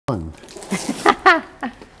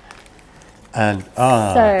And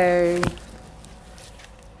So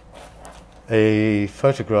a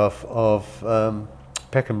photograph of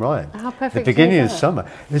Peckham Ryan. How perfect The beginning is of that?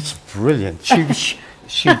 summer. It's brilliant.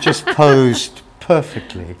 She just posed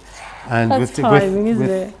perfectly, and that's with the timing, with, isn't with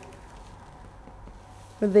it?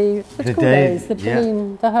 With the what's the it called day- those? The yeah.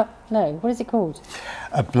 balloon, no, what is it called?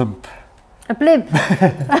 a blimp. A blimp.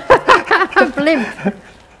 A blimp.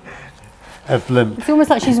 A blimp. It's almost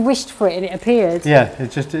like she's wished for it and it appeared. Yeah,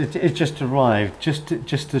 it just arrived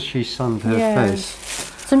just as she sunned her Yeah. face.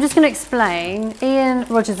 So I'm just going to explain. Ian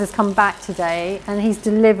Rogers has come back today and he's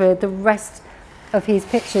delivered the rest of his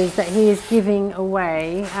pictures that he is giving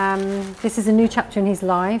away. This is a new chapter in his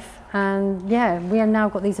life, and yeah, we have now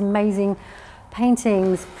got these amazing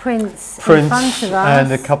paintings, prints in front of us.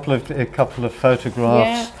 And a couple of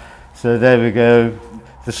photographs. Yeah. So there we go,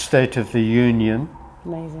 the State of the Union,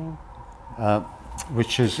 Amazing.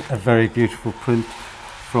 which is a very beautiful print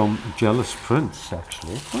from Jealous Prints,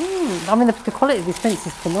 actually. I mean, the quality of these prints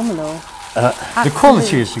is phenomenal. The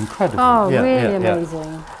quality is incredible. Oh, Yeah, really yeah, yeah.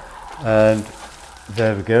 amazing. And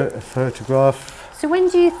there we go, a photograph. So when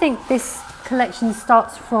do you think this collection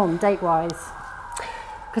starts from, date-wise?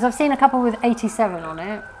 Because I've seen a couple with 87 on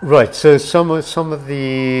it. Right, so some of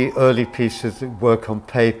the early pieces that work on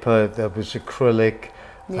paper, there was acrylic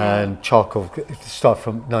and charcoal, start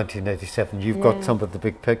from 1987. You've got some of the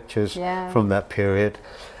big pictures from that period.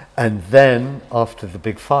 And then after the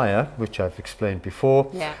big fire, which I've explained before,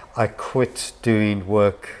 I quit doing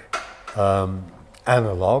work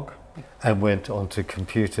analog and went onto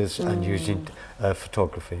computers and using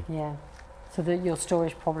photography. Yeah. So your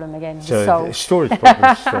storage problem again is So solved. the storage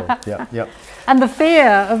problem is solved. Yeah, yeah. And the fear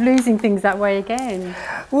of losing things that way again.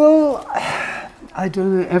 Well, I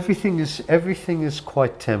don't know. Everything is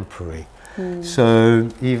quite temporary. So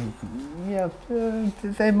even,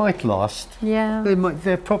 they might last. Yeah.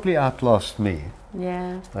 They'll probably outlast me,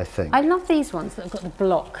 Yeah. I think. I love these ones that have got the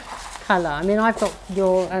block colour. I mean, I've got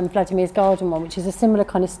your Vladimir's Garden one, which is a similar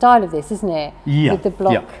kind of style of this, isn't it? Yeah. With the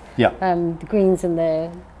block, Yeah. the greens and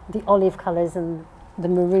the olive colours and the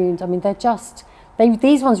maroons. I mean, they're just,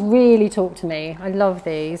 these ones really talk to me. I love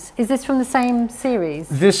these. Is this from the same series?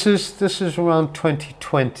 This is around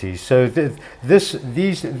 2020. So these are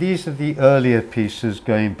the earlier pieces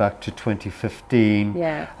going back to 2015,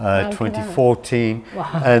 2014,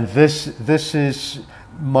 and this is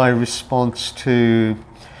my response to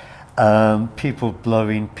people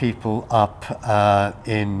blowing people up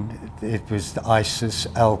it was ISIS,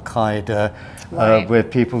 Al Qaeda, where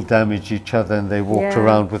people damage each other and they walked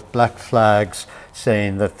around with black flags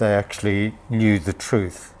saying that they actually knew the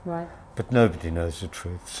truth. Right. But nobody knows the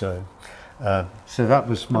truth. So that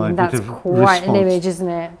was my bit that's of quite response. an image, isn't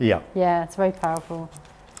it? Yeah. Yeah, it's very powerful.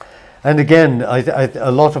 And again,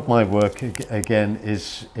 a lot of my work again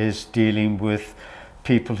is dealing with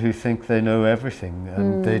people who think they know everything,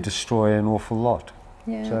 and they destroy an awful lot.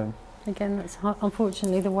 Yeah. So, again, that's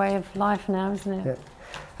unfortunately the way of life now, isn't it? yeah.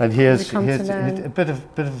 And here's come to learn. a bit of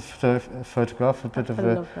a photograph, a bit of I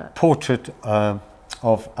a love that. portrait of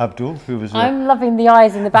Abdul, who was I'm loving the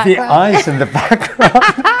eyes in the the background. eyes in the background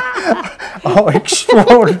are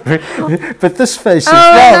extraordinary. But this face as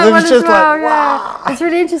that well, it one was as just well, like, wow. It's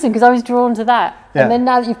really interesting because I was drawn to that. Yeah. And then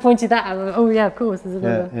now that you've pointed that out, I'm like, oh yeah, of course, there's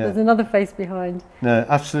Yeah. another face behind. No,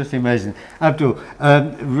 absolutely amazing. Abdul,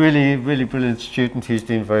 really, really brilliant student. He's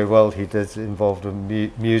doing very well. He does involved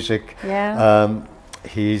in music. Yeah.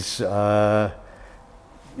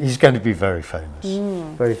 He's going to be very famous.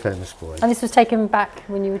 Very famous boy. And this was taken back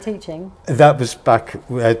when you were teaching? That was back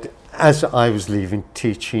as I was leaving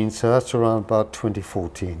teaching, so that's around about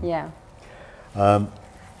 2014. Yeah.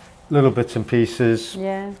 Little bits and pieces.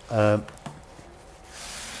 Yeah. So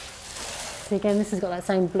again, this has got that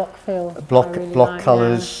same block feel. Block I really block like,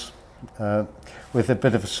 colours, with a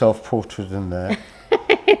bit of a self-portrait in there.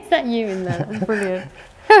 yeah. Is that you in there? That's brilliant.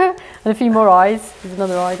 And a few more eyes. There's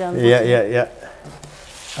another eye down there. Yeah.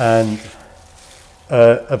 And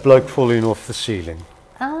a bloke falling off the ceiling.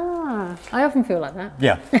 Ah, I often feel like that.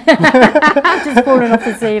 Yeah. Just falling off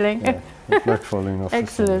the ceiling. Yeah, a bloke falling off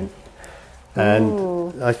Excellent. the ceiling. And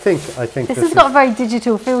Ooh. I think This has got a very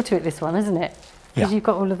digital feel to it, this one, hasn't it? Because Yeah. you've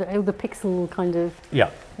got all the pixel kind of... Yeah.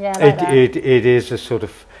 Yeah, I like that. It is a sort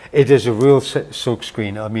of, it is a real silk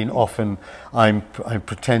screen. I mean, often I'm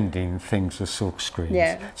pretending things are silk screens.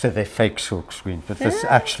 Yeah. So they're fake silk screens, but this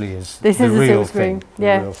actually is This the is a real silk screen. thing. the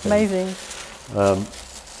Yeah, real thing. amazing.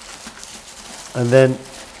 And then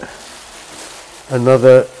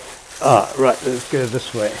another, right, let's go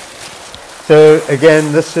this way. So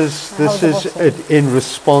again, this is bottom. in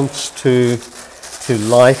response to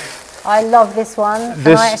life. I love this one. And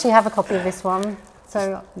I actually have a copy of this one.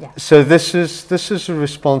 So yeah. So this is a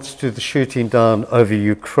response to the shooting down over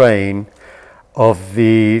Ukraine of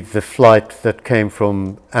the flight that came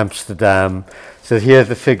from Amsterdam. So here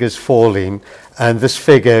the figure's falling, and this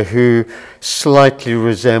figure, who slightly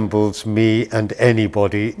resembles me and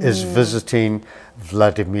anybody, is visiting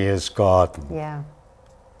Vladimir's garden. Yeah.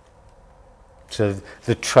 So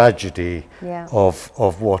the tragedy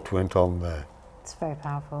of what went on there. It's very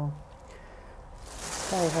powerful.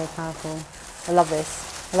 Very, very powerful. I love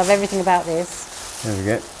this. I love everything about this. There we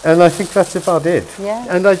go. And I think that's about it. Yeah.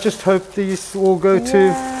 And I just hope these all go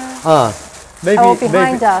to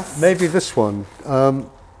behind us. Maybe this one. I'm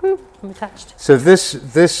attached. So this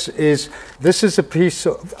is a piece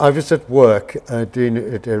of, I was at work doing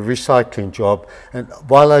a recycling job, and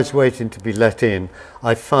while I was waiting to be let in,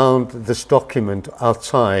 I found this document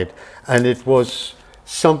outside, and it was,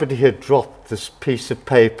 somebody had dropped this piece of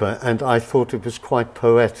paper, and I thought it was quite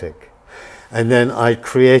poetic. And then I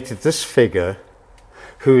created this figure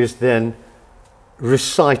who is then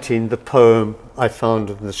reciting the poem I found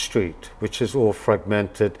in the street, which is all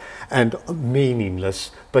fragmented and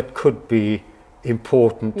meaningless, but could be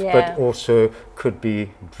important, but also could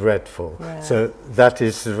be dreadful. Yeah. So that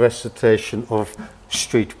is the recitation of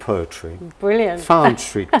street poetry. Brilliant. Found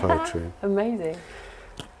street poetry. Amazing.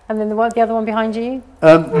 And then the other one behind you?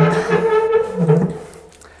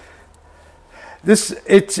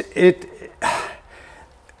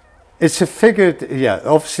 It's a figure,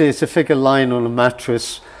 obviously it's a figure lying on a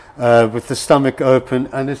mattress with the stomach open,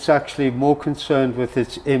 and it's actually more concerned with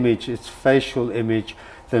its image, its facial image,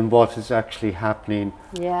 than what is actually happening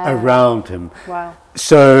around him. Wow.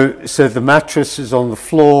 So the mattress is on the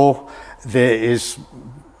floor, there is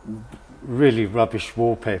really rubbish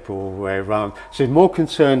wallpaper all the way around. So more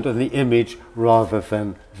concerned on the image rather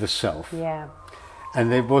than the self. Yeah.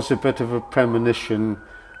 And there was a bit of a premonition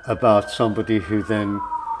about somebody who then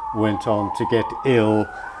went on to get ill,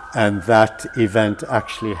 and that event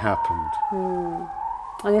actually happened.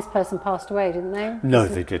 And this person passed away, didn't they? No,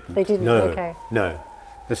 they didn't. They didn't? No, okay. No.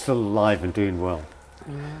 They're still alive and doing well.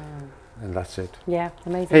 And that's it. Yeah,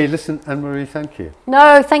 amazing. Hey, listen, Anne-Marie, thank you.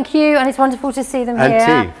 No, thank you, and it's wonderful to see them and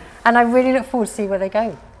here. Tea. And I really look forward to see where they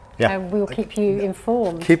go. Yeah. And we'll keep you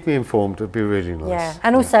informed. Keep me informed, it'd be really nice. Yeah,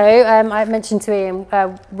 and also I mentioned to Ian,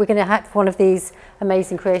 we're going to have one of these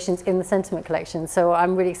amazing creations in the Sentiment collection, so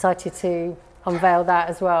I'm really excited to unveil that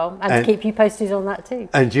as well, and to keep you posted on that too.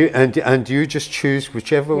 And you just choose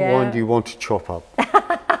whichever one you want to chop up.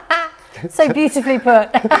 So beautifully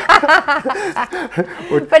put. But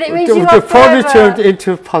it means you are probably turned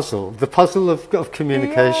into a puzzle, the puzzle of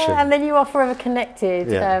communication. Yeah, and then you are forever connected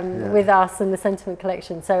with us and the Sentiment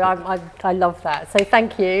collection. So I love that. So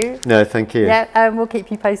thank you. No, thank you. Yeah, and we'll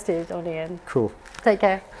keep you posted on Ian. Cool. Take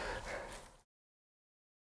care.